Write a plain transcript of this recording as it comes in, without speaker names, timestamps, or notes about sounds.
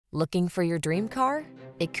Looking for your dream car?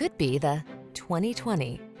 It could be the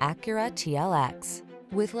 2020 Acura TLX.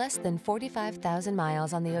 With less than 45,000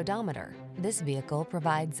 miles on the odometer, this vehicle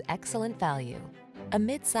provides excellent value. A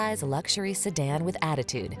mid-size luxury sedan with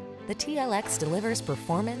attitude, the TLX delivers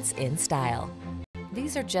performance in style.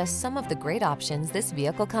 These are just some of the great options this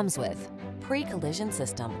vehicle comes with: pre-collision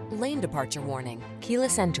system, lane departure warning,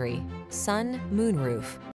 keyless entry, sun,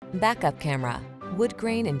 moonroof, backup camera, wood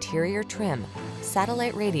grain interior trim,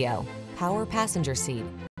 satellite radio, power passenger seat,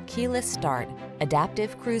 keyless start,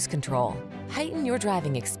 adaptive cruise control. Heighten your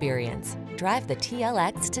driving experience. Drive the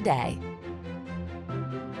TLX today.